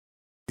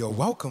You're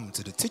welcome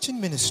to the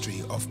teaching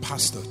ministry of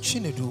Pastor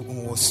Chinedu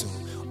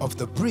Nwosu of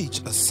the Bridge,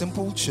 a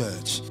Simple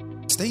Church.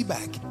 Stay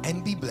back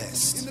and be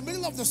blessed. In the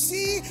middle of the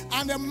sea,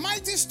 and a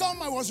mighty storm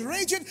was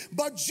raging,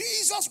 but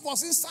Jesus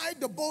was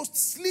inside the boat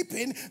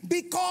sleeping,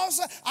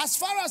 because as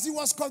far as he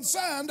was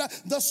concerned,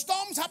 the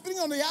storms happening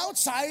on the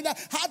outside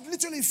had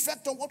little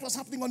effect on what was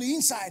happening on the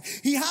inside.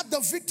 He had the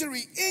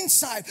victory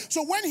inside.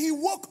 So when he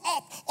woke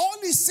up, all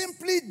he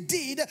simply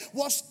did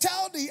was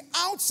tell the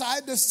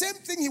outside the same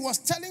thing he was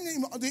telling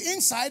him on the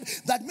inside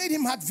that made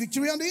him have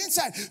victory on the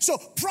inside. So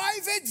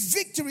private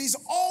victories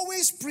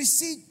always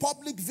precede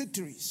public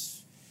victories.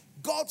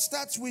 God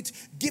starts with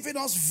giving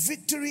us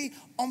victory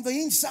on the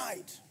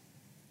inside.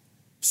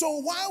 So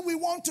while we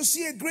want to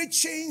see a great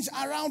change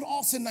around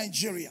us in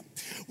Nigeria,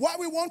 while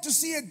we want to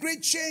see a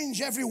great change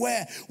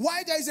everywhere,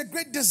 why there is a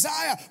great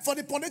desire for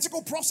the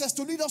political process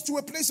to lead us to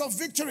a place of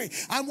victory,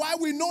 and why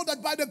we know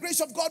that by the grace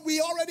of God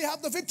we already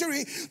have the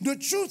victory, the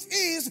truth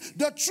is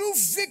the true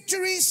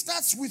victory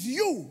starts with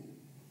you.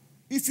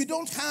 If you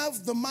don't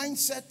have the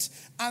mindset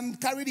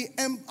and carry the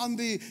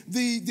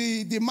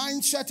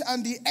mindset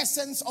and the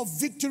essence of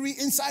victory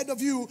inside of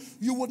you,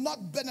 you would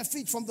not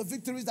benefit from the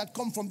victories that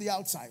come from the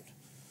outside.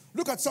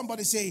 Look at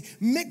somebody, say,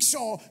 make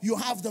sure you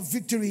have the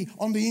victory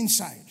on the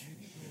inside.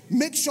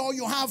 Make sure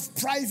you have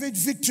private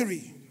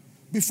victory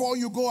before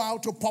you go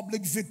out to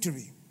public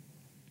victory.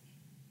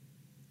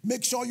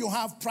 Make sure you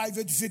have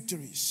private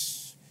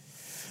victories.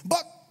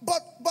 But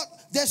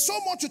there's so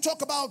much to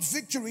talk about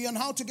victory and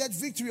how to get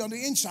victory on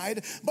the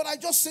inside. But I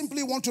just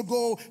simply want to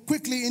go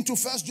quickly into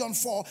 1 John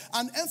 4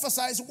 and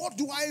emphasize, what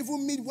do I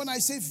even mean when I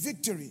say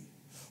victory?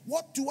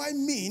 What do I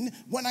mean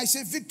when I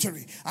say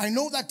victory? I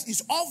know that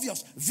it's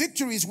obvious.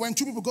 Victory is when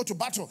two people go to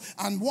battle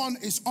and one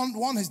is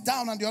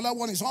down and the other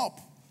one is up.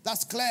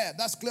 That's clear.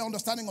 That's clear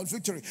understanding of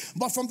victory.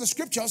 But from the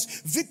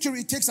scriptures,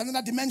 victory takes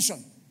another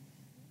dimension.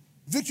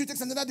 Victory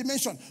takes another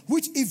dimension,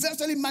 which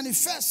eventually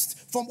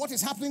manifests from what is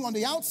happening on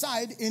the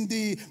outside in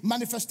the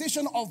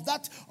manifestation of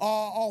that,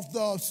 of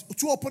the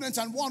two opponents,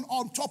 and one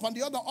on top and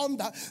the other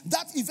under.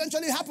 That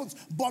eventually happens.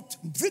 But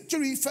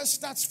victory first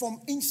starts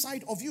from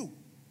inside of you.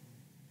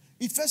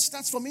 It first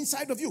starts from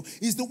inside of you.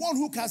 He's the one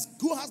who has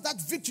that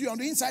victory on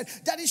the inside,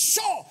 that is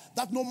sure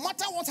that no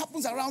matter what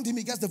happens around him,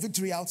 he gets the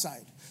victory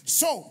outside.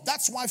 So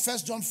that's why 1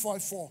 John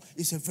 5:4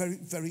 is a very,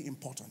 very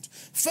important.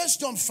 1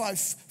 John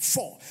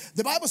 5:4.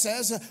 The Bible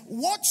says,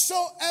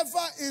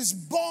 whatsoever is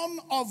born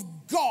of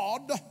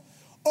God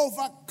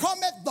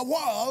overcometh the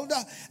world,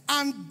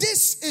 and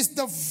this is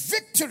the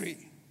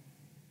victory.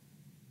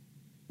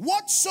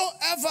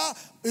 Whatsoever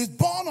is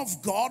born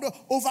of God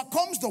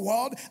overcomes the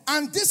world,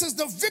 and this is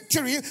the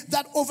victory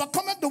that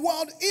overcometh the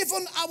world,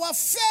 even our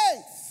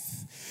faith.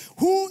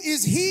 Who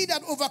is he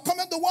that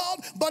overcometh the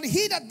world? But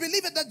he that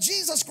believeth that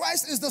Jesus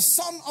Christ is the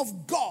Son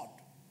of God.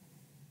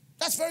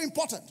 That's very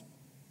important.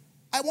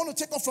 I want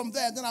to take off from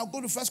there, then I'll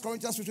go to 1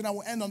 Corinthians 15, and I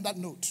will end on that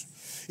note.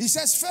 He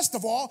says, first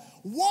of all,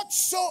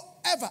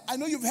 whatsoever. I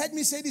know you've heard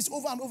me say this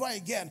over and over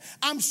again.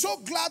 I'm so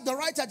glad the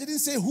writer didn't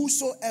say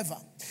whosoever.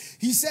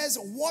 He says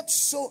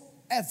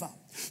whatsoever.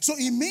 So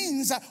it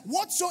means that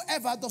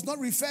whatsoever does not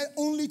refer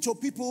only to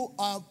people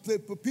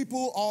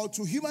or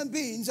to human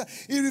beings.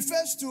 It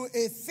refers to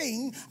a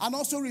thing and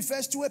also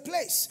refers to a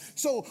place.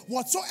 So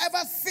whatsoever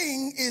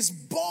thing is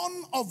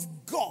born of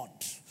God,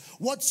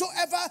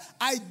 whatsoever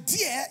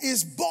idea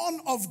is born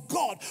of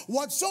God,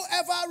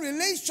 whatsoever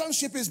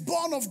relationship is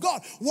born of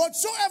God,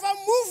 whatsoever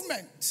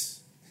movement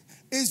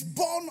is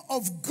born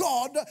of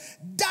God,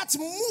 that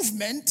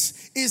movement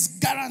is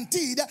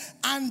guaranteed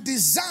and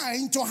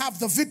designed to have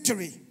the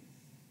victory.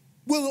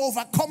 Will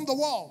overcome the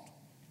world.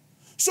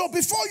 So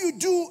before you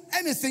do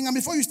anything and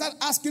before you start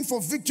asking for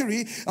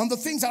victory on the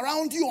things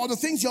around you or the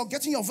things you're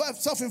getting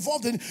yourself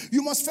involved in,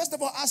 you must first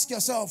of all ask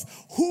yourself,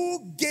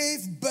 who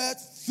gave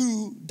birth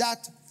to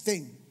that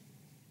thing?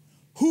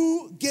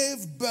 Who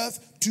gave birth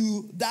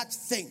to that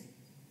thing?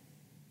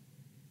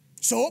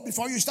 So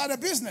before you start a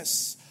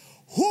business,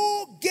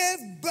 who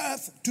gave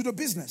birth to the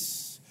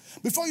business?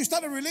 Before you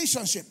start a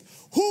relationship,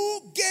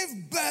 who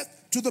gave birth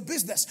to the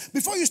business?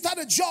 Before you start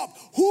a job,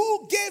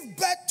 who gave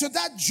birth to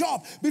that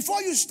job?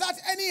 Before you start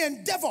any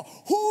endeavor,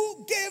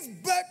 who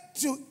gave birth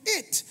to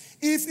it?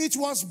 If it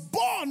was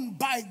born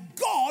by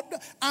God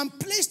and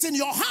placed in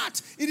your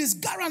heart, it is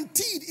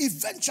guaranteed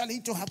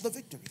eventually to have the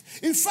victory.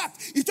 In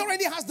fact, it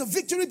already has the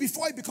victory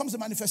before it becomes a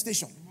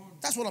manifestation.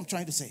 That's what I'm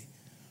trying to say.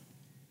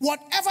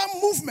 Whatever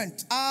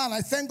movement, and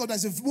I thank God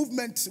there's a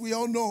movement we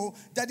all know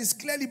that is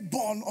clearly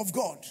born of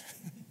God.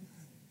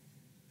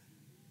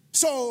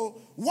 So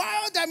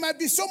while there might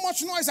be so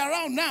much noise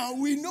around now,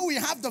 we know we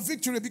have the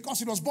victory because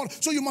it was born.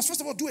 So you must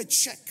first of all do a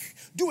check.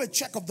 Do a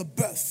check of the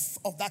birth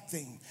of that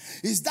thing.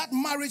 Is that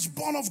marriage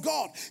born of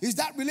God? Is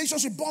that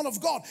relationship born of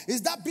God?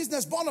 Is that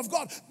business born of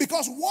God?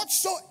 Because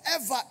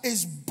whatsoever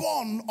is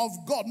born of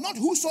God, not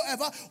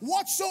whosoever,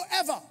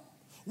 whatsoever.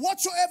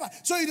 Whatsoever.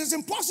 So it is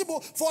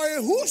impossible for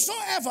a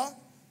whosoever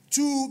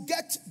to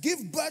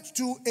give birth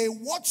to a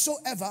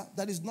whatsoever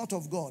that is not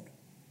of God.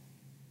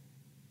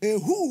 A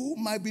who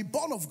might be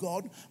born of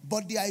God,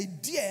 but the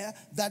idea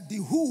that the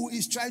who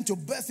is trying to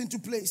birth into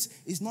place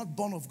is not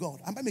born of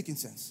God. Am I making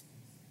sense?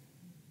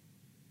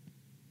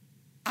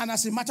 And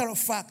as a matter of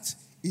fact,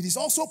 it is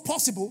also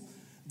possible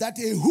that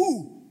a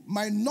who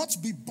might not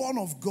be born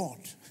of God,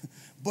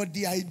 but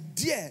the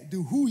idea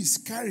the who is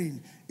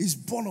carrying is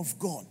born of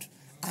God.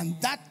 And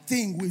that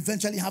thing will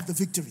eventually have the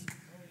victory.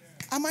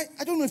 I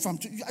don't know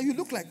if you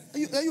look like, are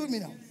you with me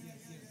now?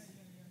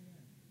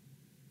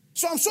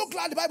 So I'm so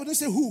glad the Bible didn't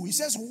say who. It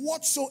says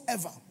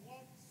whatsoever.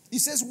 It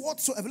says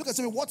whatsoever. Look at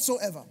it,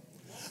 whatsoever.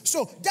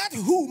 So that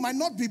who might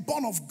not be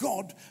born of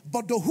God,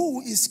 but the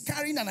who is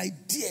carrying an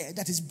idea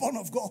that is born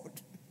of God.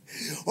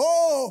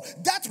 Oh,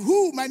 that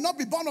who might not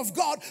be born of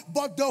God,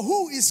 but the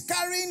who is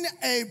carrying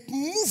a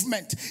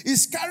movement,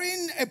 is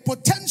carrying a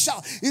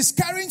potential, is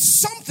carrying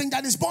something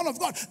that is born of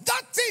God.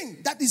 That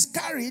thing that is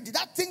carried,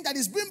 that thing that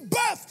is being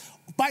birthed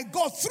by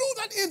God through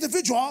that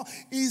individual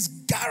is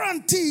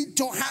guaranteed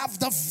to have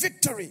the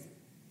victory.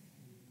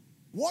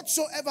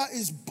 Whatsoever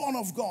is born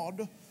of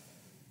God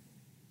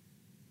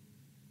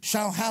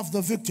shall have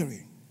the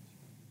victory.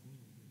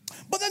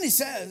 But then he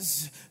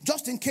says,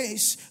 just in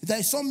case there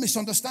is some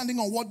misunderstanding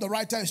on what the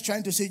writer is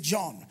trying to say,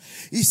 John,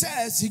 he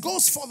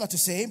goes further to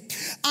say,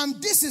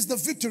 and this is the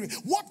victory.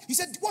 He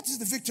said, what is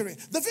the victory?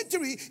 The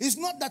victory is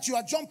not that you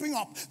are jumping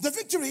up. The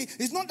victory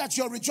is not that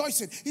you're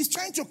rejoicing. He's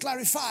trying to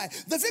clarify.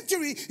 The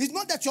victory is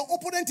not that your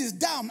opponent is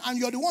down and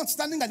you're the one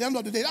standing at the end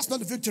of the day. That's not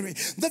the victory.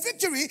 The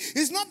victory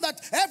is not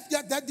that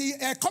the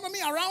economy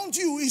around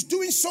you is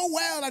doing so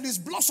well and is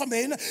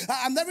blossoming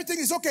and everything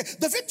is okay.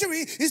 The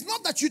victory is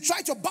not that you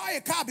try to buy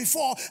a car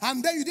before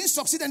and then you didn't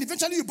succeed and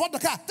eventually you bought the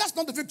car. That's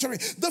not the victory.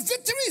 The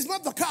victory is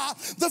not the car.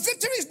 The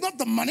victory is not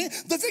the money.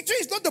 The victory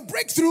is not the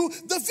breakthrough.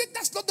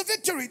 That's not the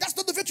victory. That's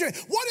not the victory.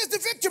 What is the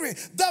victory?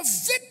 The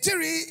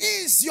victory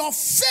is your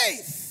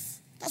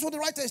faith. That's what the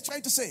writer is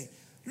trying to say.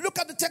 Look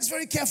at the text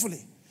very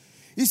carefully.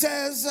 He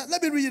says,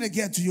 let me read it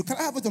again to you. Can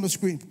I have it on the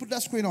screen? Put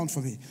that screen on for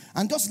me.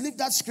 And just leave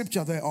that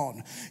scripture there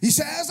on. He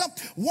says,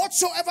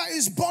 whatsoever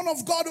is born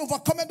of God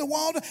overcometh the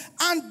world,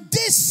 and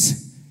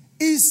this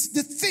is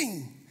the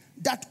thing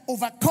that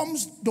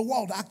overcomes the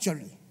world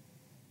actually.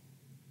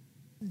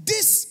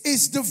 This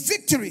is the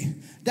victory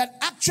that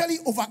actually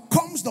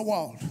overcomes the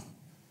world.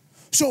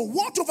 So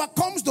what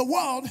overcomes the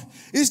world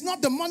is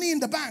not the money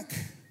in the bank.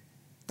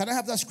 Can I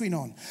have that screen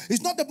on?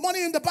 It's not the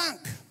money in the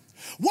bank.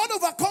 What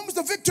overcomes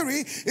the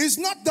victory is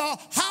not the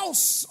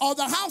house or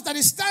the house that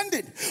is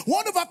standing.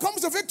 What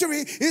overcomes the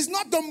victory is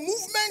not the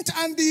movement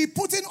and the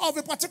putting of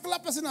a particular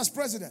person as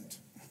president.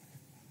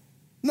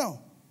 No,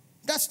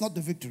 that's not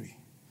the victory.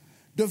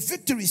 The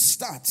victory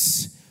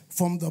starts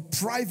from the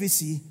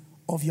privacy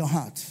of your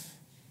heart.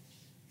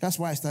 That's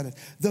why I started.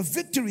 The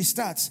victory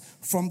starts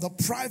from the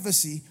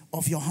privacy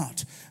of your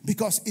heart.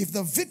 Because if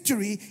the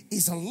victory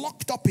is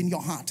locked up in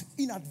your heart,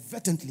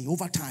 inadvertently,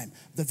 over time,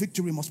 the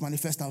victory must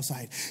manifest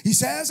outside. He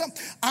says,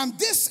 and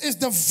this is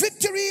the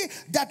victory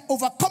that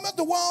overcometh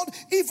the world,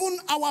 even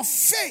our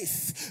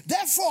faith.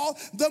 Therefore,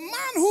 the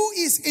man who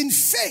is in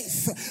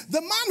faith,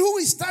 the man who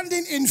is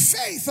standing in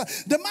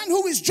faith, the man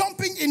who is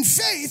jumping in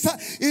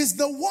faith is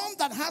the one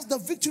that has the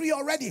victory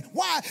already.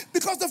 Why?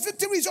 Because the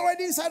victory is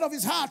already inside of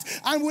his heart.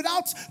 And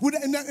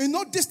in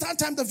no distant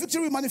time, the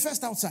victory will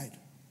manifest outside.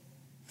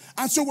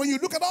 And so when you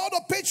look at all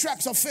the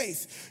patriarchs of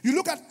faith, you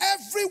look at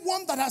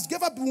everyone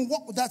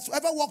that's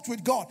ever walked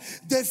with God,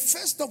 they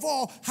first of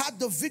all had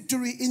the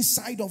victory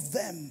inside of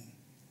them.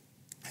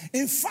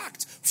 In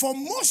fact, for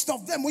most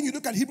of them, when you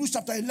look at Hebrews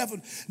chapter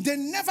 11, they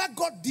never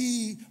got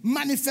the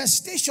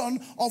manifestation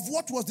of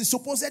what was the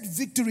supposed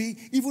victory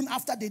even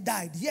after they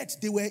died. Yet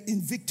they were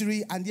in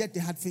victory and yet they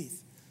had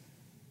faith.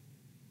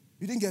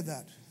 You didn't get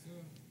that?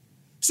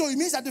 So it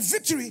means that the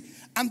victory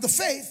and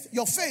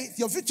your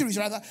victories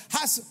rather,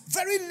 has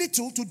very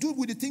little to do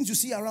with the things you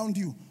see around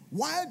you.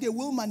 While they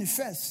will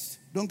manifest,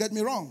 don't get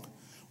me wrong.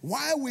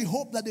 While we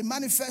hope that they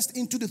manifest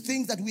into the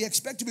things that we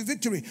expect to be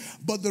victory.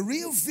 But the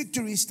real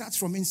victory starts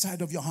from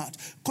inside of your heart.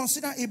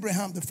 Consider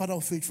Abraham, the father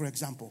of faith, for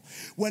example.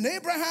 When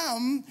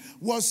Abraham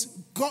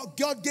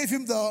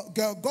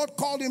God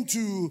called him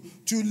to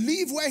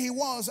leave where he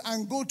was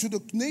and go to the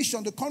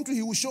nation, the country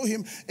he would show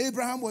him.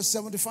 Abraham was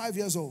 75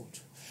 years old.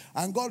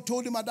 And God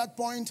told him at that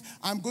point,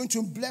 I'm going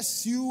to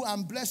bless you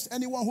and bless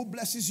anyone who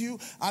blesses you.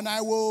 And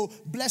I will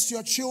bless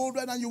your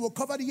children and you will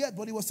cover the earth.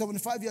 But he was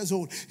 75 years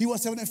old. He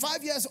was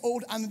 75 years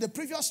old. And in the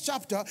previous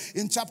chapter,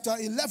 in chapter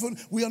 11,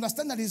 we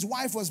understand that his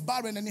wife was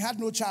barren and he had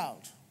no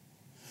child.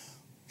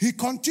 He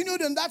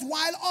continued in that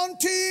while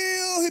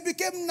until he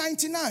became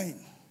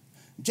 99.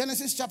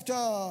 Genesis chapter,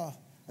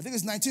 I think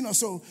it's 19 or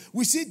so.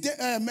 We see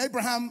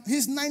Abraham,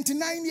 he's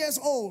 99 years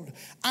old.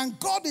 And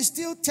God is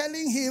still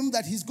telling him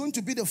that he's going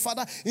to be the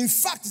father. In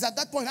fact, it's at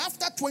that point,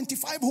 after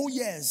 25 whole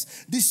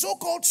years, the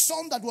so-called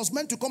son that was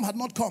meant to come had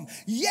not come.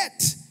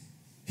 Yet,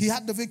 he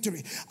had the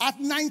victory. At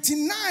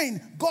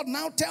 99, God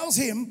now tells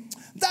him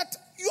that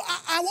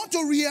I want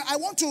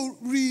to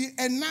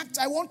reenact,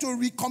 I want to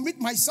recommit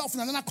myself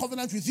in another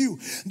covenant with you,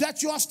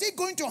 that you are still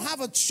going to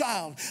have a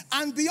child.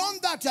 And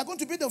beyond that, you are going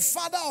to be the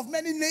father of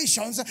many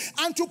nations.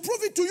 And to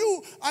prove it to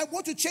you, I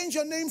want to change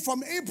your name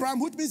from Abraham,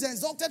 which means the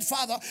exalted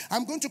father.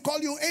 I'm going to call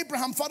you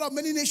Abraham, father of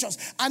many nations.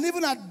 And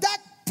even at that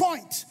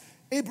point,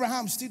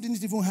 Abraham still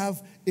didn't even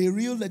have a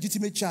real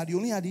legitimate child. He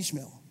only had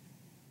Ishmael.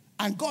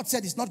 And God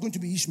said it's not going to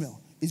be Ishmael.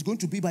 It's going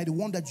to be by the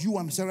one that you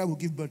and Sarah will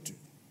give birth to.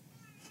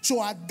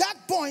 So at that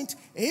point,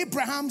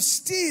 Abraham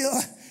still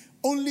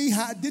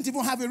didn't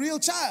even have a real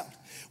child.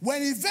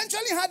 When he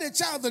eventually had a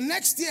child the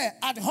next year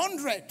at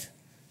 100,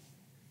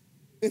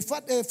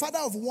 a father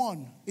of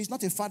one is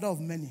not a father of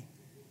many.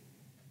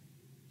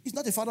 He's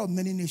not a father of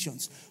many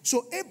nations.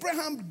 So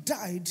Abraham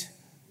died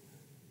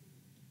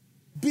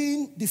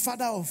being the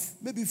father of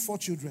maybe 4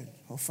 children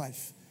or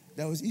 5.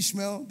 There was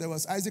Ishmael, there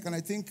was Isaac, and I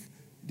think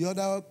the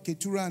other,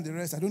 Keturah and the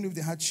rest, I don't know if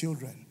they had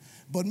children.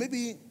 But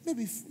maybe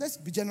let's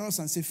be generous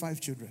and say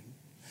 5 children.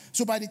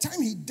 So by the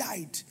time he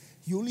died,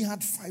 he only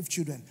had 5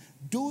 children.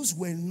 Those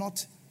were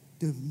not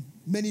the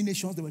many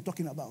nations they were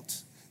talking about.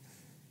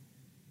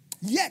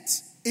 Yet,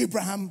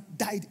 Abraham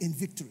died in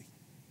victory.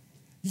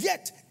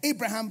 Yet,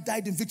 Abraham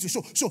died in victory.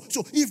 So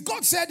if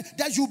God said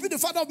that you'll be the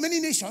father of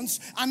many nations,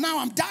 and now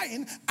I'm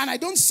dying, and I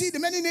don't see the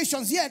many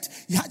nations yet,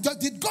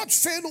 did God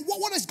fail?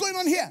 What is going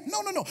on here?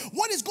 No.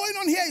 What is going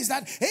on here is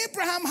that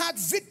Abraham had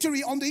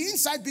victory on the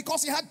inside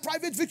because he had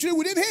private victory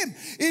within him.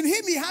 In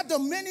him, he had the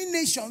many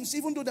nations,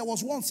 even though there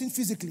was one seen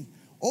physically.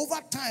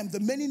 Over time,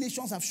 the many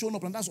nations have shown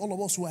up, and that's all of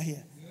us who are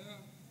here.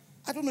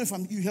 I don't know if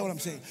you hear what I'm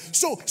saying.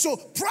 So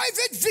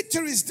private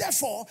victories,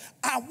 therefore,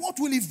 are what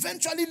will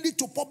eventually lead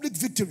to public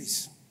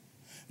victories.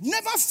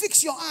 Never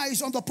fix your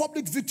eyes on the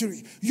public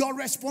victory. Your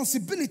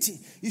responsibility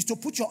is to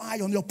put your eye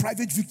on your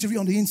private victory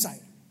on the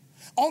inside.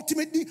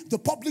 Ultimately, the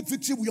public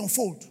victory will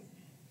unfold.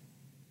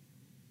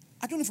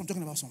 I don't know if I'm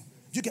talking about something.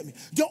 Do you get me?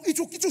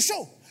 It will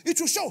show. It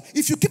will show.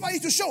 If you keep on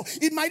it to show,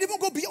 it might even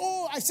go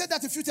beyond. I said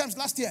that a few times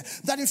last year.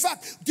 That in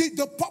fact,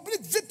 the public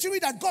victory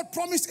that God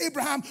promised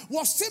Abraham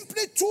was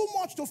simply too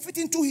much to fit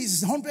into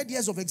his 100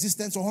 years of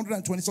existence or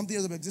 120 something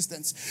years of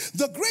existence.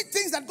 The great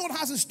things that God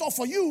has in store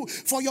for you,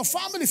 for your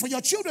family, for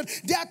your children,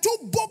 they are too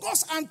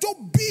bogus and too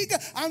big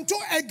and too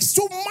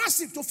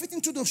massive to fit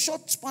into the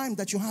short span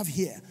that you have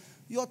here.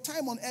 Your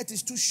time on earth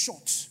is too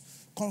short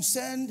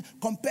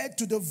compared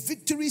to the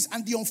victories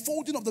and the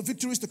unfolding of the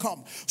victories to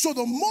come. So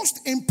the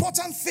most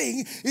important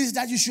thing is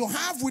that you should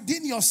have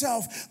within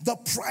yourself the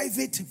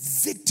private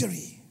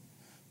victory.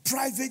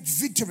 Private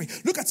victory.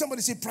 Look at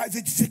somebody, say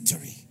private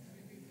victory.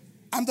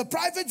 And the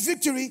private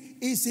victory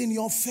is in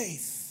your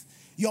faith.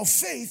 Your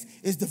faith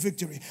is the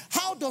victory.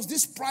 How does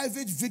this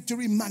private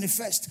victory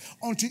manifest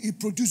until it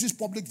produces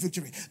public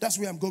victory? That's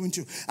where I'm going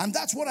to. And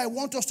that's what I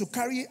want us to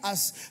carry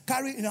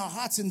in our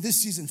hearts in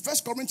this season. 1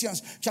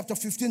 Corinthians chapter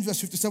 15,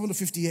 verse 57 to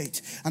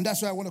 58. And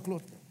that's where I want to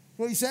close.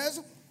 So he says,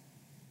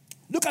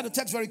 look at the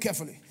text very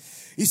carefully.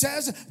 He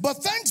says, but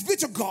thanks be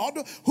to God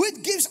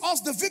who gives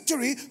us the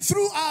victory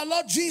through our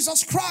Lord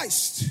Jesus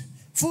Christ.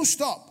 Full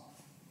stop.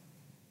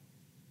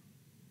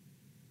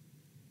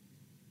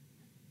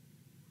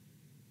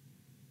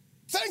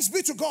 Thanks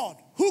be to God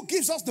who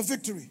gives us the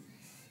victory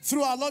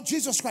through our Lord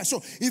Jesus Christ.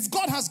 So if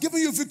God has given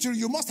you victory,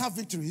 you must have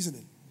victory, isn't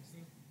it?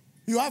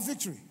 You have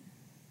victory.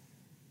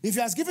 If he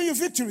has given you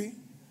victory,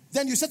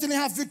 then you certainly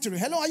have victory.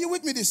 Hello, are you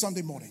with me this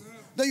Sunday morning?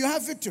 Then you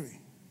have victory.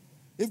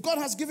 If God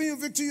has given you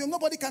victory,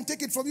 nobody can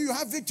take it from you. You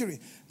have victory.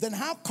 Then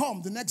how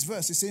come the next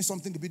verse is saying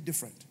something a bit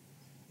different?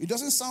 It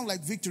doesn't sound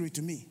like victory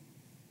to me.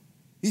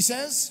 He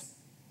says,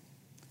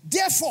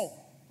 therefore,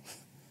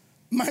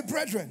 my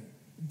brethren,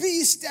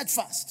 be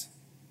steadfast.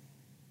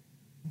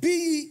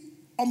 Be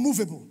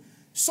unmovable.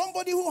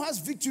 Somebody who has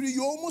victory,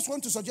 you almost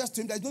want to suggest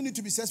to him that you don't need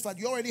to be steadfast.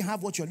 You already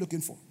have what you're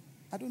looking for.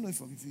 I don't know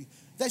if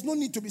there's no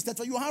need to be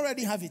steadfast. You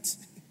already have it.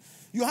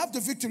 You have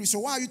the victory. So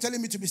why are you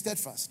telling me to be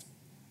steadfast?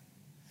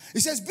 He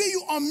says, be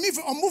you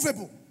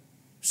unmovable.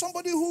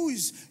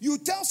 You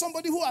tell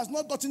somebody who has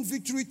not gotten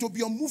victory to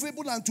be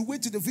unmovable and to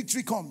wait till the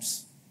victory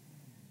comes.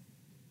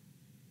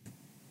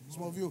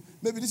 Some of you,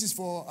 maybe this is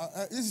for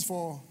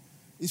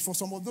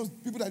some of those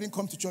people that didn't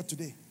come to church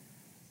today.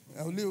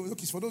 Look,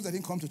 it's for those that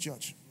didn't come to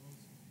church.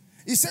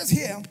 It says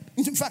here,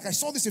 in fact, I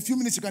saw this a few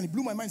minutes ago and it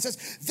blew my mind. It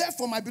says,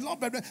 therefore, my beloved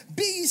brethren,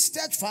 be ye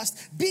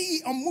steadfast, be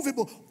ye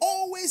unmovable,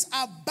 always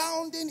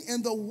abounding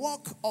in the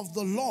work of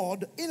the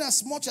Lord,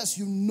 inasmuch as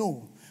you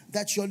know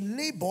that your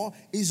labor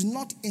is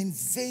not in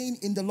vain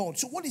in the Lord.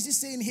 So what is he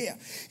saying here?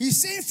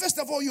 He's saying, first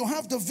of all, you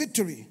have the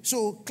victory.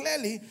 So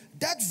clearly,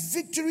 that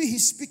victory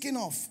he's speaking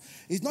of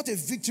is not a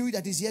victory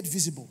that is yet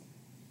visible.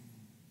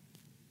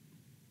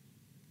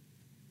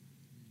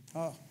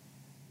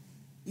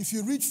 If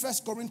you read 1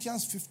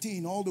 Corinthians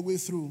 15 all the way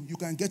through, you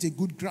can get a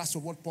good grasp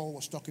of what Paul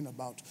was talking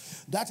about.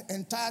 That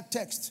entire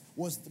text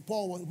was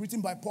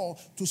written by Paul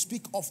to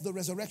speak of the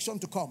resurrection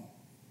to come.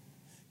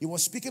 He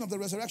was speaking of the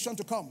resurrection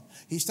to come.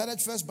 He started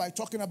first by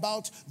talking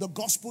about the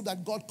gospel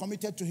that God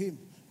committed to him.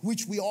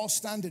 which we all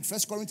stand in. 1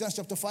 Corinthians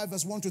chapter 5,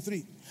 verse 1 to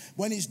 3.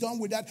 When he's done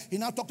with that, he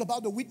now talked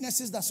about the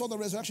witnesses that saw the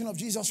resurrection of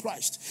Jesus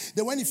Christ.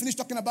 Then when he finished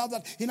talking about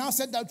that, he now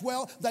said that,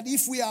 well, that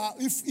if we are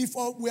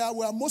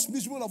most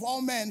miserable of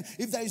all men,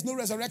 if there is no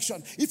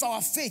resurrection, if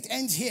our faith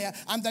ends here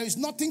and there is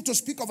nothing to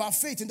speak of our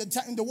faith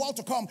in the world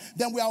to come,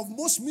 then we are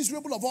most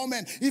miserable of all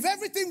men. If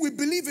everything we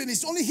believe in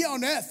is only here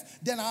on earth,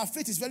 then our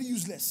faith is very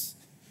useless.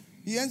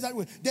 He ends that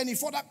way. Then he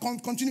further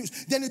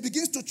continues. Then he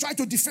begins to try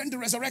to defend the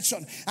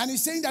resurrection. And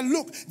he's saying that,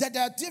 look, that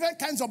there are different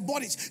kinds of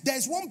bodies. There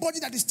is one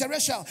body that is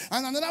terrestrial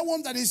and another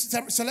one that is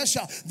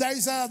celestial. There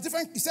is a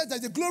different, he says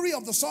there's the glory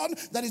of the sun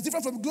that is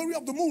different from the glory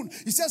of the moon.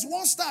 He says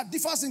one star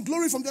differs in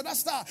glory from the other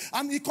star.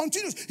 And he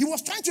continues. He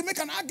was trying to make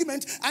an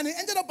argument and he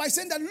ended up by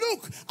saying that,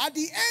 look, at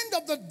the end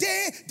of the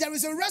day, there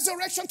is a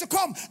resurrection to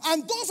come.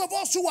 And those of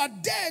us who are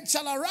dead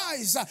shall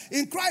arise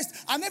in Christ.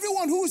 And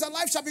everyone who is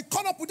alive shall be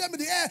caught up with them in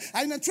the air.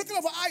 And in the twinkling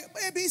of an eye,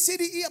 A, B, C,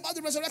 D, E, about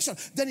the resurrection.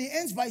 Then he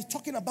ends by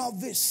talking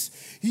about this.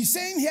 He's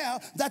saying here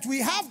that we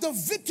have the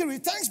victory.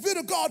 Thanks be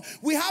to God.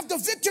 We have the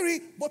victory,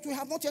 but we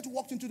have not yet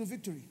walked into the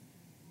victory.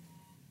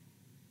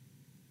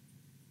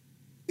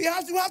 We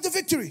have the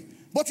victory.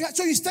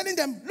 So he's telling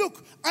them,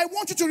 look, I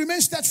want you to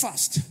remain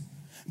steadfast.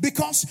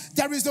 Because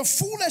there is the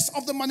fullness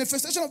of the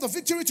manifestation of the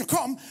victory to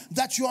come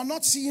that you are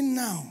not seeing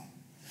now.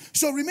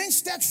 So remain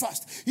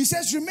steadfast. He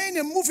says remain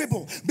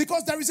immovable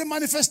because there is a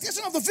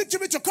manifestation of the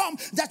victory to come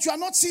that you are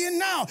not seeing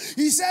now.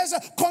 He says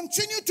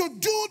continue to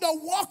do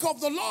the work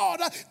of the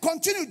Lord.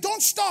 Continue.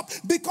 Don't stop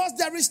because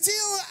there is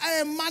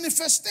still a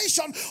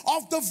manifestation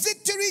of the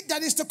victory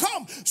that is to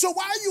come. So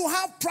while you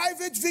have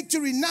private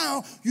victory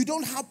now, you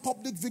don't have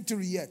public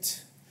victory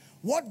yet.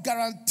 What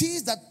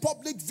guarantees that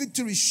public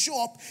victories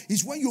show up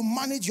is when you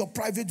manage your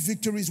private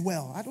victories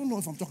well. I don't know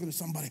if I'm talking to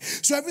somebody.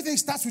 So everything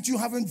starts with you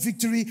having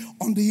victory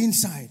on the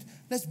inside.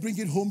 Let's bring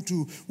it home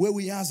to where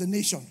we are as a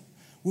nation.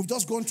 We've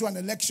just gone through an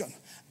election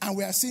and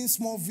we are seeing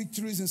small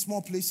victories in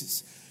small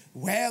places.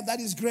 Well, that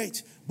is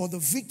great, but the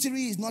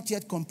victory is not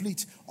yet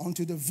complete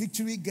until the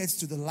victory gets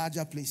to the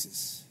larger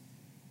places.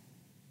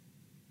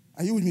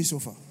 Are you with me so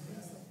far?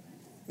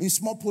 In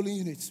small polling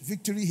units,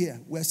 victory here.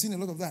 We're seeing a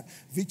lot of that.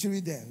 Victory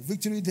there,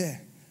 victory there.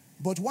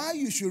 But why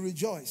you should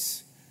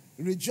rejoice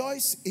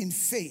in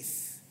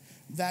faith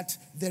that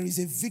there is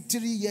a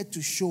victory yet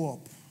to show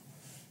up.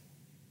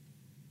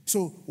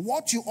 So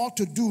what you ought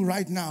to do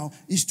right now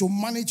is to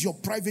manage your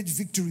private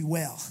victory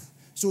well.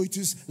 So it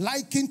is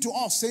likened to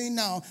us saying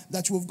now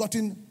that we've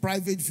gotten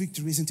private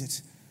victory, isn't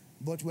it?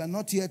 But we are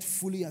not yet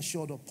fully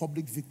assured of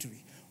public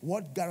victory.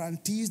 What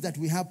guarantees that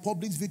we have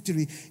public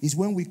victory is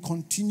when we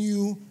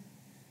continue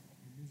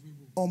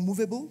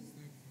unmovable,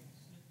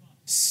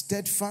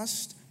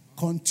 steadfast,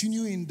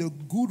 continue in the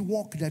good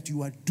work that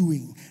you are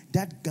doing.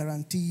 That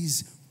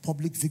guarantees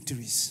public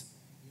victories.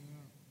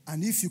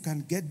 And if you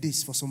can get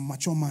this for some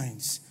mature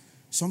minds,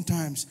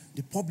 sometimes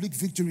the public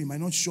victory might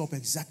not show up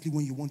exactly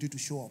when you want it to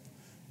show up,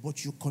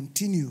 but you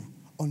continue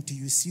until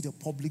you see the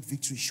public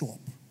victory show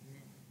up.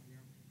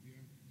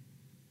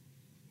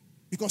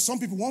 Because some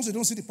people, once they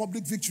don't see the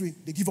public victory,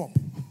 they give up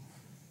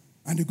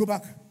and they go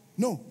back.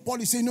 No,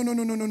 Paul is saying,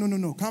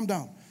 no, calm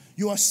down.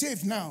 You are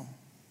saved now.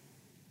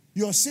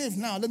 You are saved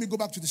now. Let me go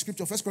back to the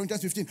scripture, 1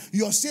 Corinthians 15.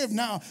 You are saved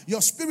now.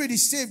 Your spirit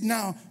is saved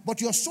now,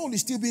 but your soul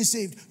is still being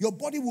saved. Your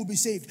body will be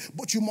saved,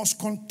 but you must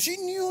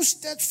continue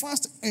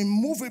steadfast and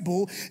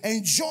immovable,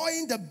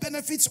 enjoying the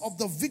benefits of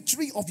the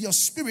victory of your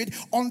spirit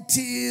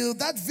until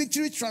that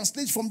victory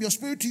translates from your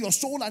spirit to your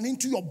soul and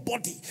into your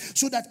body,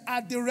 so that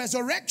at the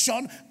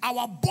resurrection,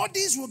 our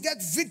bodies will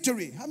get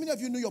victory. How many of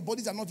you know your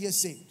bodies are not yet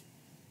saved?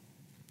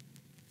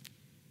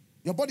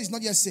 Your body is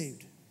not yet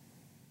saved.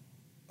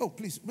 Oh,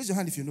 please, raise your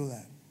hand if you know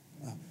that.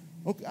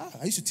 Okay,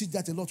 I used to teach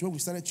that a lot when we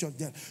started church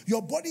there.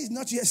 Your body is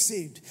not yet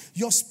saved.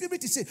 Your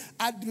spirit is saved.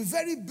 At the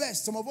very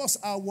best, some of us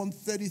are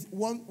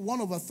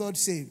 1/3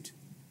 saved.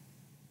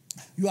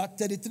 You are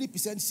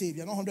 33% saved.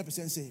 You're not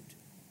 100% saved.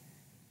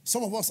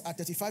 Some of us are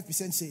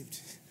 35% saved.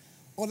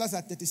 Others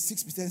are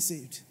 36%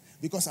 saved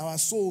because our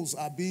souls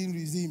are being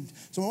redeemed.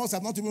 Some of us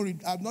have not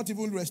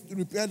even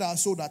repaired our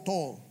soul at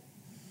all.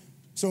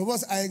 Some of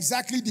us are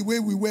exactly the way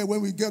we were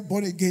when we get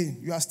born again.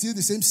 You are still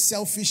the same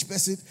selfish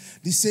person,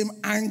 the same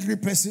angry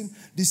person,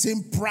 the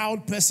same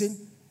proud person.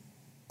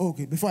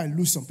 Okay, before I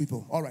lose some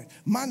people. All right.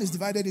 Man is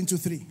divided into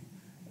three.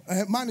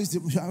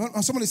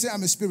 Somebody say,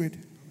 I'm a spirit.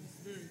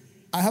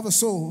 I have a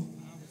soul.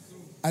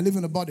 I live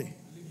in a body.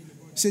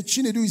 Say,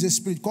 Chinedu is a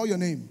spirit. Call your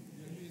name.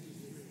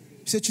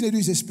 Say, Chinedu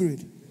is a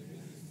spirit.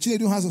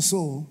 Chinedu has a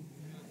soul.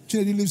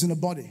 Chinedu lives in a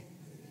body.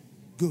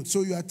 Good.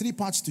 So you have three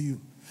parts to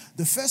you.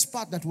 The first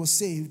part that was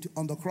saved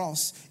on the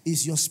cross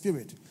is your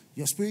spirit.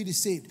 Your spirit is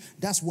saved.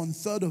 That's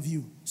 1/3 of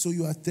you. So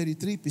you are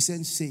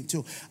 33% saved.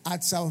 So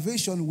at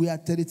salvation, we are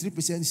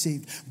 33%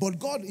 saved. But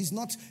God is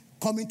not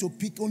coming to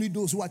pick only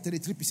those who are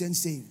 33%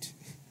 saved.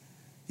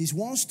 He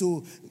wants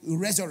to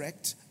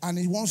resurrect and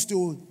he wants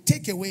to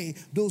take away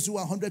those who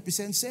are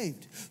 100%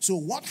 saved. So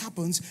what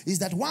happens is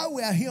that while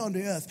we are here on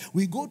the earth,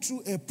 we go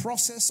through a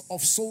process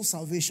of soul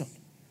salvation.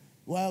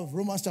 Well,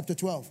 Romans chapter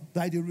 12,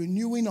 by the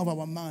renewing of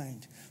our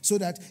mind. So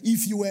that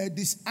if you were a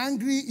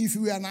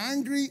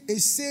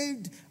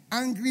saved,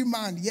 angry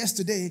man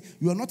yesterday,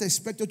 you are not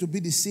expected to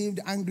be the saved,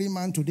 angry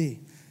man today.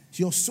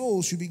 Your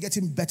soul should be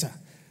getting better.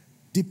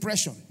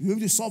 Depression, you're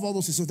able to solve all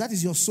those things. So that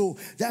is your soul.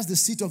 That's the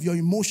seat of your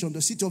emotion,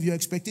 the seat of your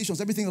expectations,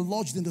 everything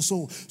lodged in the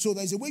soul. So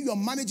there's a way you are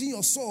managing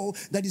your soul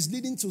that is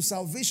leading to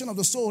salvation of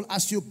the soul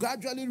as you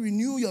gradually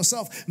renew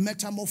yourself,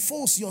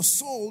 metamorphose your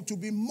soul to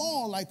be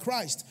more like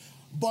Christ.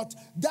 But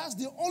that's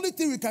the only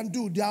thing we can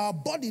do. Our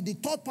body, the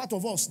third part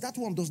of us, that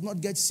one does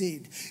not get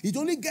saved. It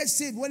only gets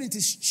saved when it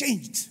is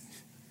changed.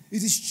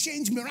 It is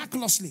changed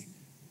miraculously.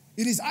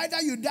 It is either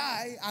you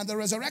die and the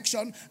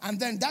resurrection, and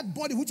then that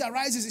body which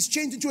arises is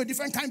changed into a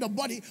different kind of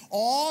body,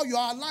 or you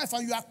are alive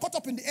and you are caught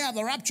up in the air,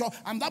 the rapture,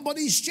 and that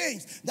body is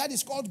changed. That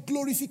is called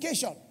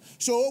glorification.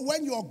 So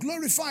when you are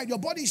glorified, your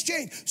body is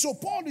changed. So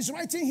Paul is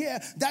writing here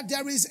that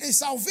there is a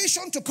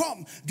salvation to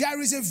come.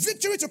 There is a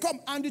victory to come.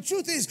 And the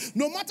truth is,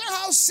 no matter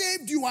how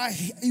saved you are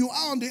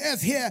on the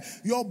earth here,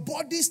 your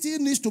body still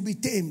needs to be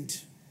tamed.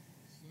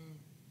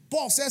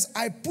 Paul says,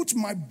 I put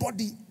my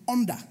body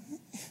under.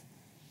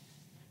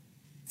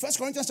 1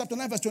 Corinthians chapter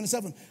 9 verse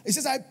 27. It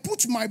says, I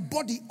put my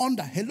body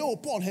under. Hello,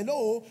 Paul.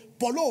 Hello,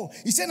 Paulo.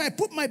 He said, I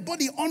put my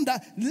body under,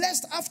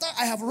 lest after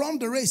I have run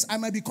the race, I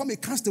might become a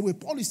castaway.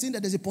 Paul is saying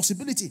that there's a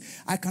possibility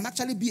I can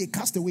actually be a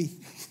castaway.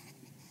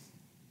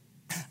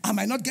 I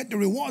might not get the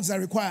rewards I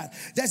require.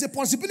 There's a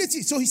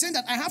possibility. So he's saying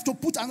that I have to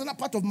put another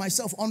part of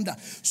myself under.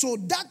 So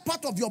that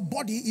part of your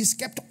body is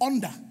kept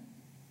under.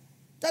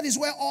 That is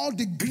where all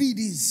the greed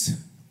is.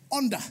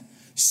 Under.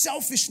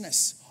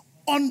 Selfishness.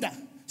 Under.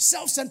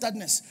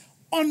 Self-centeredness.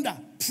 Under.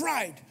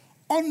 Pride.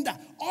 Under.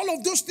 All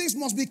of those things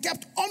must be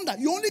kept under.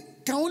 You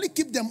can only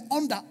keep them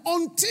under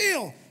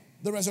until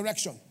the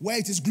resurrection, where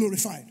it is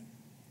glorified.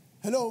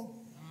 Hello?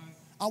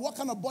 And what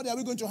kind of body are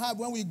we going to have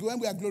when we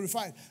are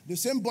glorified? The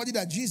same body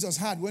that Jesus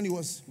had when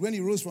he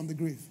rose from the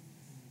grave.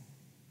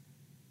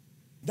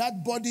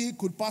 That body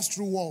could pass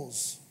through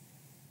walls.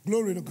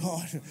 Glory to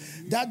God.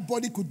 That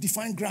body could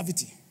define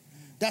gravity.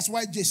 That's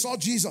why they saw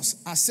Jesus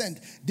ascend.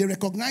 They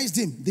recognized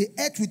him. They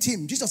ate with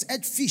him. Jesus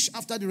ate fish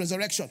after the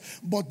resurrection.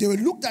 But they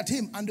looked at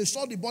him and they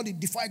saw the body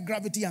defy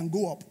gravity and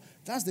go up.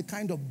 That's the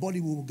kind of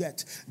body we will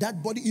get.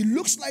 That body, it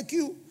looks like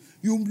you.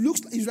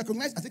 He's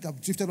recognized. I think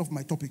I've drifted off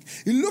my topic.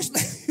 It looks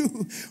like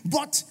you,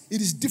 but it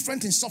is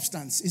different in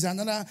substance. It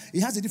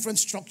has a different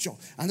structure.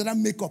 Another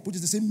makeup, which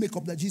is the same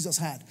makeup that Jesus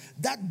had.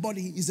 That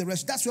body is the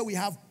rest. That's where we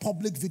have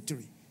public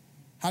victory.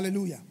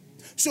 Hallelujah.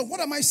 So what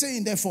am I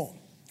saying, therefore?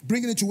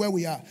 Bringing it to where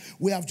we are.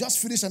 We have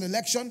just finished an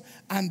election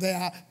and there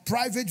are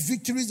private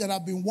victories that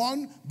have been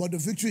won, but the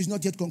victory is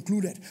not yet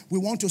concluded. We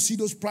want to see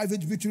those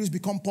private victories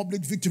become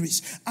public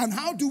victories. And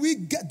how do we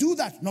do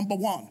that? Number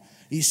one,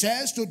 he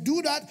says to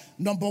do that,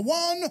 number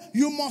one,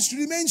 you must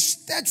remain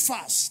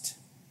steadfast.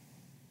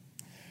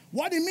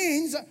 What it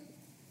means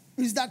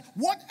is that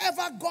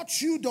whatever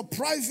got you the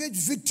private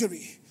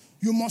victory,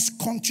 you must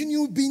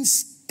continue being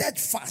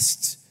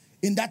steadfast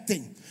in that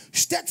thing.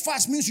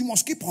 Steadfast means you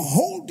must keep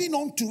holding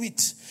on to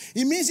it.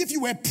 It means if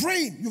you were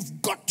praying, you've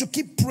got to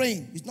keep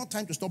praying. It's not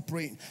time to stop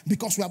praying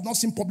because we have not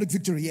seen public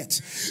victory yet.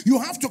 You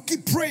have to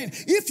keep praying.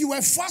 If you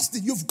were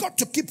fasting, you've got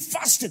to keep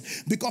fasting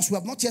because we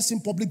have not yet seen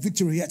public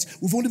victory yet.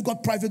 We've only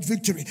got private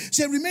victory.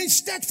 So remain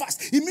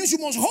steadfast. It means you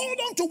must hold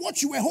on to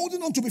what you were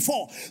holding on to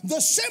before. The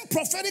same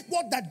prophetic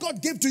word that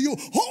God gave to you,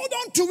 hold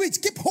on to it.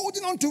 Keep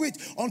holding on to it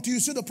until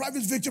you see the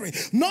private victory.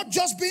 Not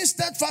just being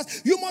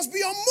steadfast, you must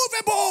be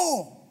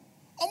unmovable.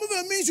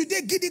 Unmovable means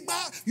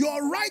you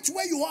are right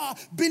where you are,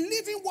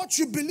 believing what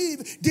you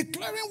believe,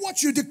 declaring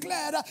what you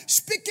declared,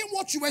 speaking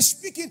what you were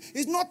speaking.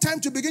 It's not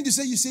time to begin to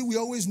say, we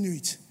always knew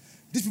it.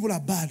 These people are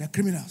bad, they're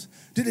criminals.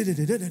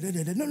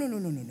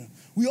 No.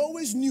 We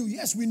always knew.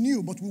 Yes, we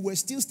knew, but we were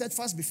still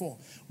steadfast before.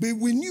 But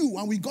we knew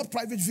and we got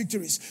private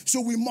victories. So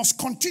we must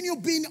continue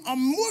being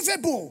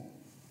unmovable.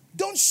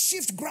 Don't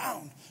shift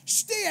ground.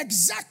 Stay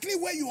exactly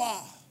where you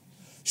are.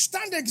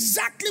 Stand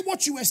exactly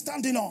what you were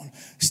standing on.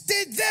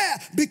 Stay there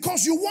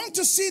because you want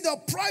to see the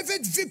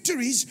private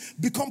victories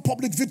become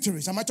public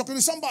victories. Am I talking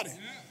to somebody? Yeah.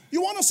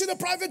 You want to see the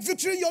private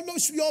victory in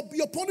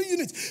your polling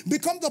unit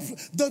become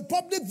the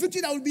public victory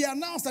that will be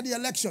announced at the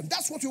election.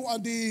 That's what you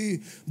want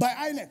by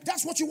INEC.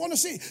 That's what you want to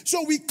see.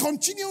 So we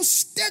continue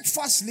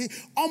steadfastly,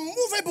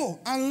 unmovable.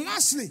 And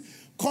lastly,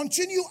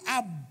 continue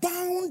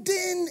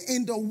abounding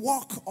in the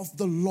work of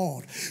the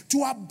Lord.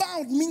 To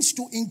abound means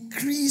to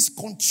increase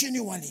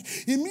continually.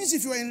 It means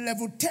if you were in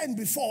level 10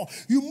 before,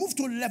 you move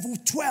to level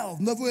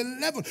 12, level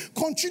 11.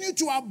 Continue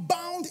to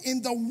abound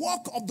in the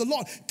work of the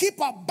Lord. Keep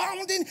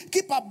abounding,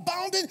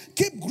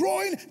 keep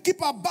growing, keep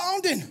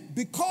abounding.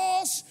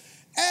 Because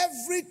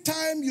every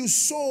time you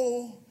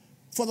sow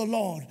for the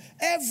Lord,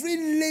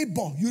 every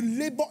labor, you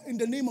labor in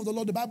the name of the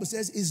Lord, the Bible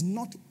says, is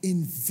not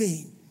in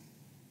vain.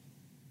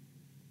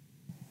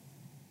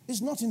 It's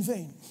not in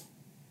vain.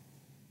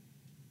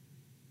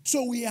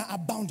 So we are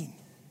abounding.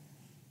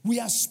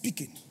 We are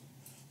speaking.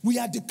 We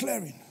are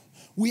declaring.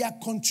 We are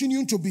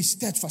continuing to be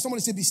steadfast.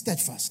 Somebody say be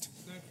steadfast.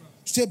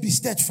 Say, be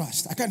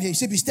steadfast. I can't hear you.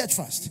 Say, be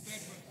steadfast.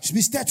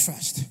 Be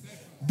steadfast.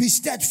 Be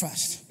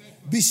steadfast.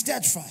 Be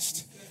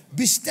steadfast.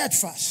 Be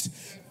steadfast.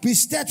 Be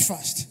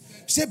steadfast.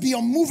 Say, be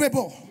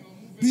unmovable.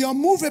 Be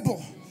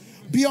unmovable.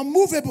 Be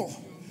unmovable.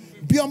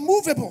 Be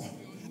unmovable.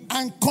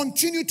 And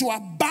continue to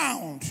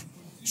abound.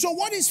 So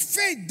what is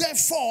faith,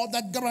 therefore,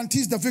 that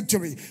guarantees the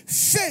victory?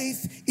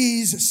 Faith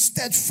is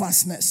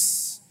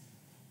steadfastness.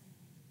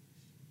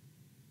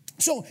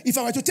 So if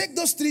I were to take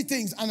those three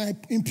things and I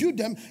impute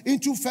them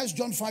into 1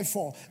 John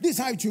 5:4, this is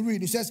how to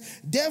read. It says,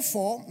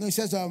 therefore, it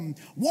says,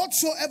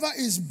 whatsoever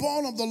is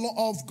born of the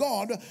law of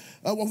God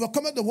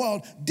overcometh the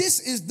world.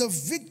 This is the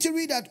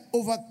victory that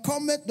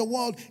overcometh the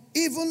world,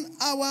 even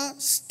our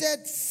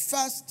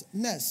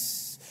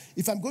steadfastness.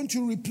 If I'm going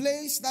to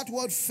replace that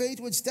word faith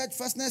with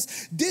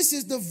steadfastness, this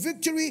is the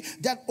victory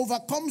that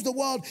overcomes the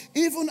world,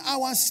 even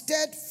our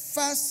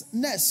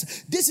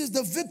steadfastness. This is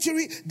the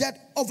victory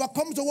that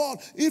overcomes the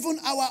world, even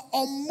our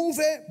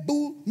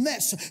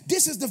unmovableness.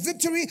 This is the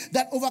victory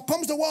that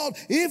overcomes the world,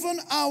 even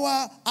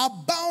our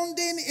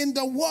abounding in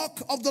the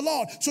work of the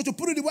Lord. So to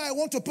put it the way I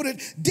want to put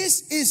it,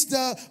 this is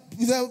the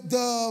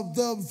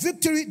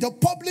victory, the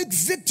public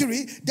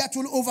victory that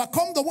will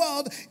overcome the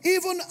world,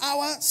 even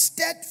our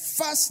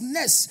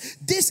steadfastness.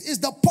 This is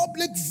the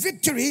public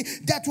victory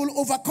that will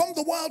overcome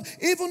the world,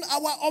 even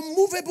our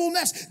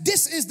unmovableness.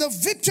 This is the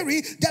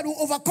victory that will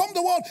overcome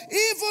the world,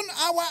 even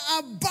our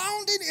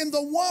abounding in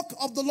the work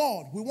of the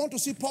Lord. We want to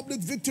see public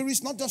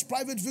victories, not just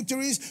private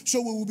victories,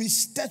 so we will be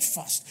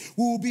steadfast.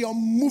 We will be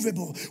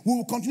unmovable. We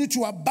will continue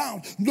to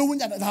abound, knowing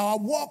that our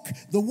work,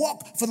 the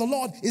work for the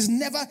Lord, is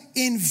never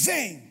in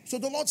vain. So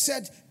the Lord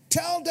said,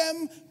 tell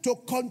them to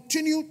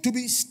continue to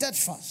be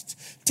steadfast.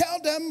 Tell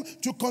them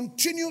to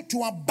continue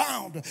to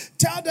abound.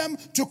 Tell them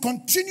to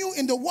continue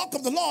in the work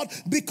of the Lord,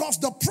 because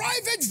the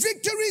private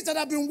victories that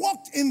have been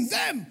worked in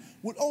them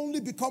will only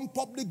become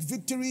public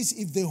victories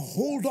if they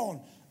hold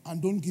on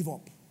and don't give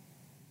up.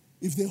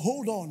 If they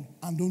hold on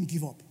and don't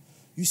give up.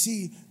 You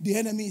see, the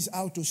enemy is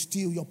out to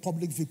steal your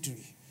public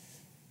victory.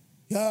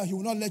 Yeah, he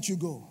will not let you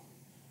go.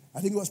 I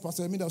think it was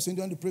Pastor Emil that was saying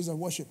during the praise and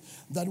worship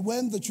that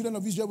when the children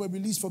of Israel were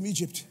released from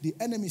Egypt, the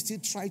enemy still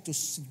tried to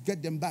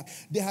get them back.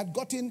 They had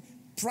gotten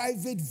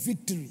private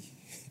victory,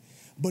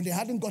 but they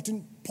hadn't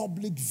gotten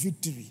public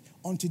victory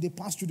until they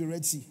passed through the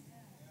Red Sea.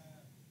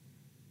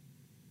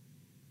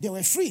 They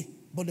were free,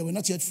 but they were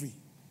not yet free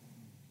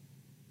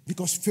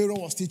because Pharaoh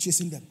was still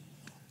chasing them.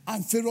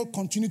 And Pharaoh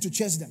continued to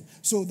chase them.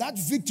 So that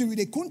victory,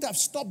 they couldn't have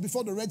stopped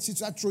before the Red Sea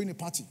started throwing a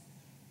party.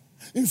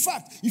 In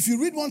fact, if you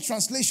read one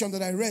translation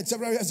that I read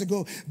several years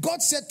ago,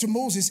 God said to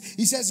Moses,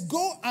 he says,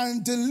 go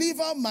and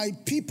deliver my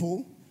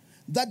people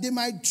that they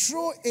might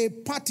throw a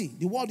party.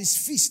 The word is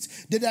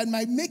feast. That I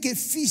might make a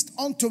feast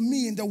unto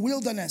me in the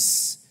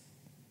wilderness.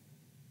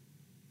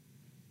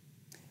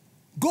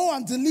 Go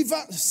and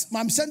deliver.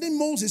 I'm sending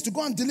Moses to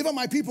go and deliver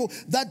my people,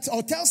 that,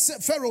 or tell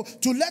Pharaoh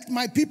to let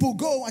my people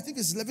go. I think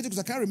it's Leviticus,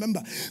 I can't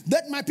remember.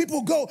 Let my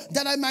people go,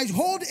 that I might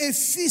hold a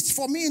feast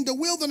for me in the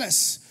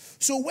wilderness.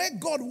 So where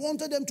God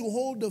wanted them to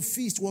hold the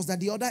feast was at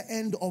the other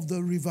end of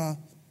the river,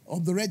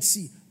 of the Red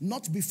Sea.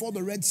 Not before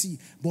the Red Sea,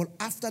 but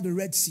after the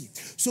Red Sea.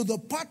 So the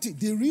party,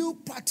 the real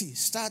party,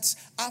 starts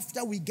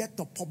after we get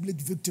the public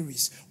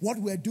victories. What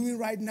we're doing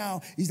right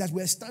now is that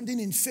we're standing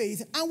in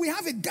faith, and we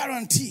have a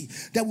guarantee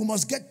that we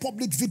must get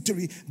public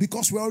victory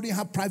because we already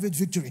have private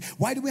victory.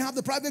 Why do we have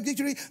the private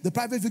victory? The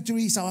private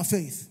victory is our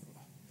faith.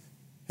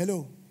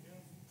 Hello?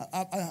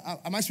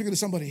 Am I speaking to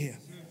somebody here?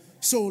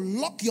 So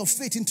lock your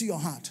faith into your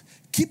heart.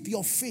 Keep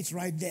your faith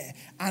right there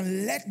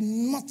and let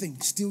nothing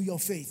steal your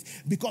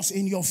faith, because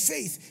in your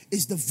faith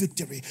is the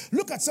victory.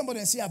 Look at somebody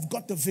and say, I've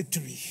got the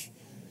victory,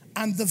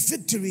 and the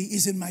victory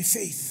is in my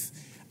faith.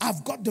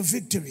 I've got the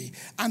victory,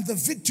 and the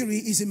victory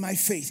is in my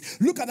faith.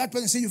 Look at that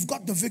person and say, you've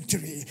got the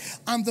victory,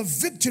 and the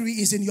victory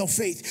is in your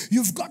faith.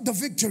 You've got the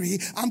victory,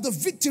 and the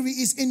victory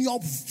is in your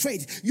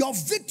faith. Your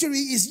victory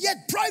is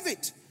yet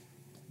private,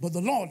 but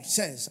the Lord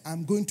says,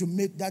 I'm going to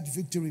make that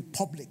victory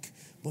public.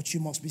 But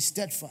you must be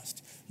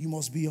steadfast, you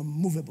must be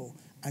unmovable,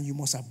 and you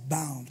must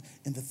abound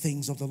in the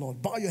things of the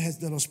Lord. Bow your heads,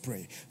 let us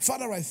pray.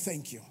 Father, I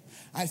thank you.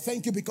 I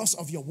thank you because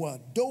of your word.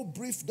 Though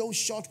brief, though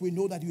short, we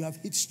know that you have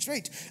hit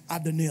straight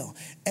at the nail.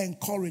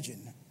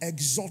 Encouraging,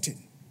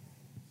 exhorting,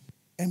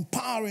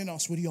 empowering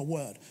us with your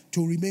word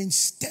to remain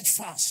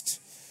steadfast,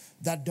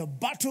 that the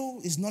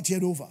battle is not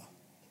yet over.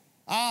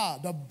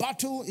 The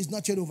battle is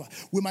not yet over.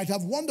 We might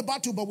have won the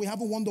battle, but we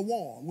haven't won the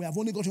war. We have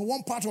only gotten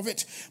one part of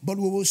it. But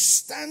we will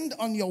stand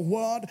on your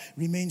word,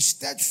 remain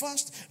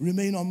steadfast,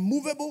 remain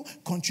unmovable,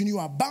 continue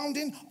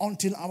abounding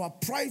until our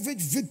private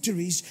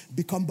victories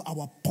become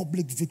our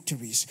public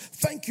victories.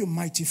 Thank you,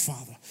 mighty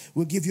Father.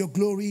 We'll give you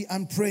glory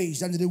and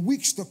praise. And in the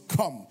weeks to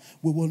come,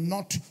 we will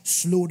not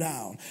slow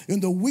down. In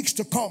the weeks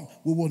to come,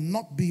 we will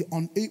not be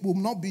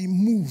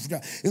moved.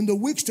 In the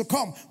weeks to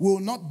come, we will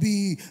not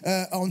be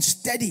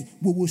unsteady.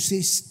 We will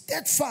say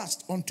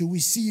steadfast until we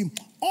see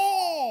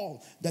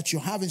all that you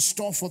have in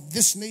store for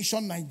this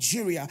nation,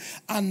 Nigeria.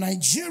 And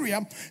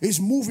Nigeria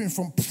is moving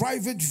from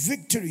private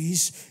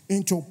victories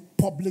into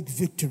public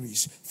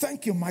victories.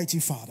 Thank you, mighty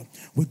Father.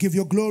 We give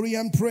you glory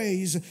and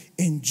praise.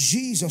 In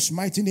Jesus'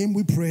 mighty name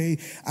we pray.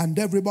 And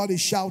everybody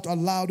shout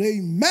aloud,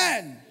 amen.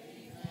 Amen.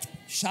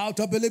 Shout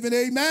a believing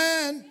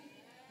amen.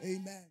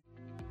 Amen.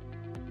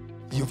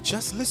 You've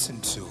just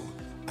listened to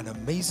an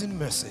amazing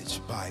message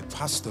by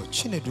Pastor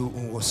Chinedu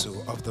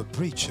Nwosu of the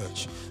Bridge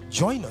Church.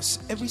 Join us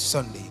every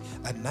Sunday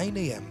at 9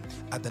 a.m.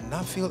 at the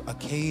Nuffield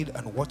Arcade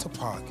and Water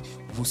Park,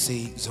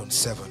 Wuse Zone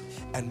 7,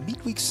 and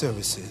midweek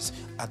services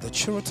at the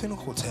Cheriton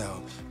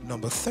Hotel,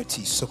 number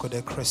 30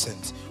 Sokode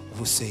Crescent,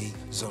 Wuse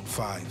Zone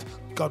 5.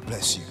 God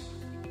bless you.